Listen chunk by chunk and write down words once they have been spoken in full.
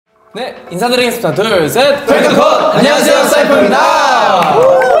네, 인사드리겠습니다. 둘, 셋! 컬트 컷! 안녕하세요, 싸이퍼입니다!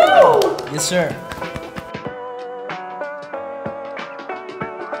 Yes, sir.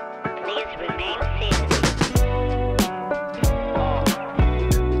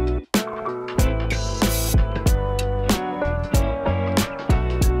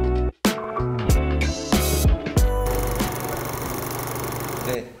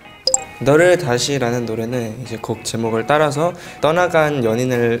 너를 다시라는 노래는 이제 곡 제목을 따라서 떠나간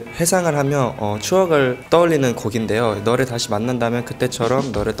연인을 회상을 하며 추억을 떠올리는 곡인데요. 너를 다시 만난다면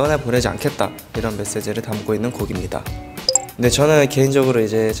그때처럼 너를 떠나보내지 않겠다, 이런 메시지를 담고 있는 곡입니다. 근데 저는 개인적으로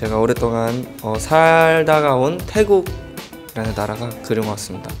이제 제가 오랫동안 살다가 온 태국이라는 나라가 그리운 것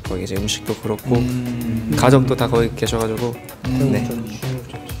같습니다. 거기 이제 음식도 그렇고 가족도 다 거기 계셔가지고 네.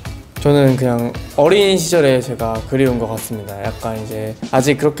 저는 그냥 어린 시절에 제가 그리운 것 같습니다. 약간 이제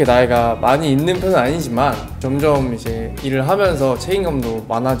아직 그렇게 나이가 많이 있는 편은 아니지만 점점 이제 일을 하면서 책임감도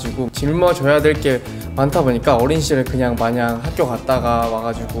많아지고 짊어져야 될 게 많다 보니까 어린 시절에 그냥 마냥 학교 갔다가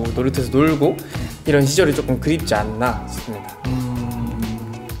와가지고 놀이터에서 놀고 이런 시절이 조금 그립지 않나 싶습니다.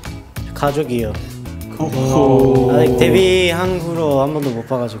 가족이요. 아직 데뷔한 후로 한 번도 못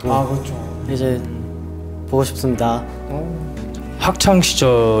봐가지고 그렇죠. 이제 보고 싶습니다. 학창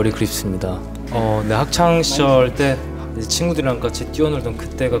시절이 그립습니다. 네, 학창 시절 때 친구들이랑 같이 뛰어놀던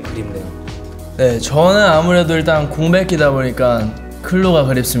그때가 그립네요. 네, 저는 아무래도 일단 공백기다 보니까 클루가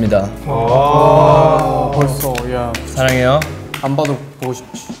그립습니다. 벌써 야 사랑해요. 안 봐도 보고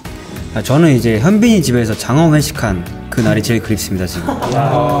싶지. 저는 이제 현빈이 집에서 장어 회식한 그 날이 제일 그립습니다 지금.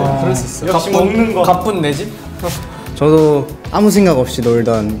 그럴 수 있어. 역시 먹는 거. 가쁜 내 집? 저도 아무 생각 없이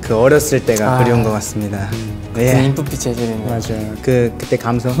놀던 그 어렸을 때가 그리운 것 같습니다. 네. 인풋빛 재질이네. 맞아요. 그때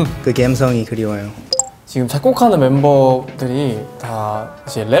감성, 그 감성이 그리워요. 지금 작곡하는 멤버들이 다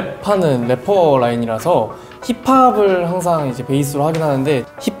이제 랩하는 래퍼 라인이라서 힙합을 항상 이제 베이스로 하긴 하는데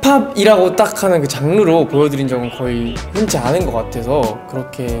힙합이라고 딱 하는 그 장르로 보여드린 적은 거의 흔치 않은 것 같아서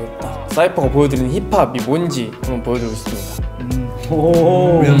그렇게 딱 사이퍼가 보여드리는 힙합이 뭔지 한번 보여드리고 싶습니다.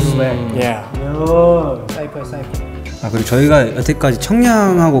 오. 예. 사이퍼. 그리고 저희가 여태까지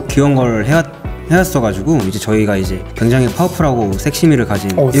청량하고 귀여운 걸 해왔어가지고 이제 저희가 이제 굉장히 파워풀하고 섹시미를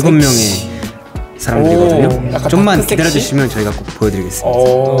가진 7명의 사람들이거든요. 좀만 기다려주시면 저희가 꼭 보여드리겠습니다.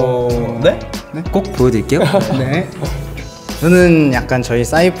 네? 꼭 보여드릴게요. 네. 저는 약간 저희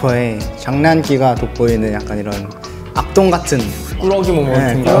사이퍼의 장난기가 돋보이는 약간 이런 악동 같은 꾸러기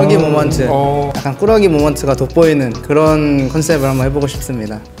모먼트. 네, 꾸러기 모먼트. 약간 꾸러기 모먼트가 돋보이는 그런 컨셉을 한번 해보고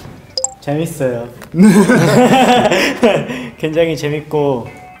싶습니다. 재밌어요. 굉장히 재밌고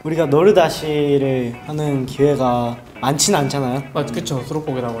우리가 너르다시를 하는 기회가 많지는 않잖아요. 그쵸,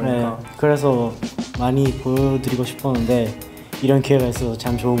 수록곡이다 보니까. 네, 그래서 많이 보여드리고 싶었는데 이런 기회가 있어서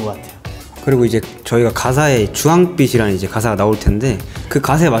참 좋은 것 같아요. 그리고 이제 저희가 가사에 주황빛이라는 이제 가사가 나올 텐데 그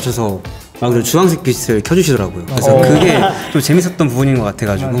가사에 맞춰서 말 그대로 주황색 빛을 켜주시더라고요. 그래서 그게 좀 재밌었던 부분인 것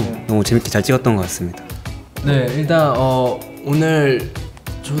같아가지고 너무 재밌게 잘 찍었던 것 같습니다. 네, 일단 오늘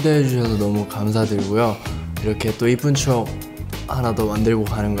초대해 주셔서 너무 감사드리고요. 이렇게 또 이쁜 추억 하나 더 만들고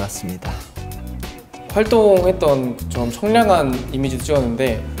가는 것 같습니다. 활동했던 좀 청량한 이미지도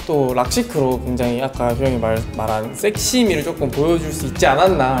찍었는데 또 락시크로 굉장히 아까 효영이 말한 섹시미를 조금 보여줄 수 있지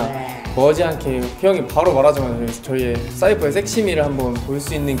않았나. 머지않게 효영이 바로 말하자면 저희의 사이퍼의 섹시미를 한번 볼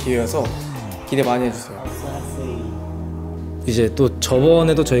수 있는 기회여서 기대 많이 해주세요. 이제 또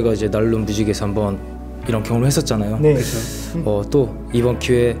저번에도 저희가 이제 나일론뮤직에서 한번 이런 경험을 했었잖아요. 네. 또 이번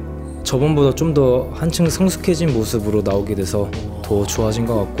기회에 저번보다 좀 더 한층 성숙해진 모습으로 나오게 돼서 더 좋아진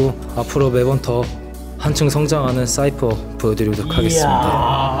것 같고 앞으로 매번 더 한층 성장하는 사이퍼 보여드리도록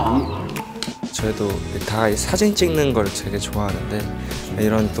하겠습니다. 저희도 다 사진 찍는 걸 되게 좋아하는데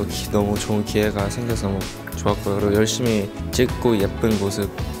이런 또 너무 좋은 기회가 생겨서 너무 좋았고요. 그리고 열심히 찍고 예쁜 모습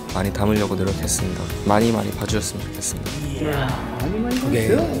많이 담으려고 노력했습니다. 많이 봐주셨으면 좋겠습니다.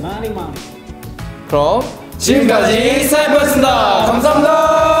 그럼 지금까지 사이퍼였습니다.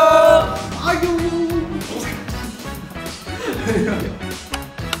 감사합니다.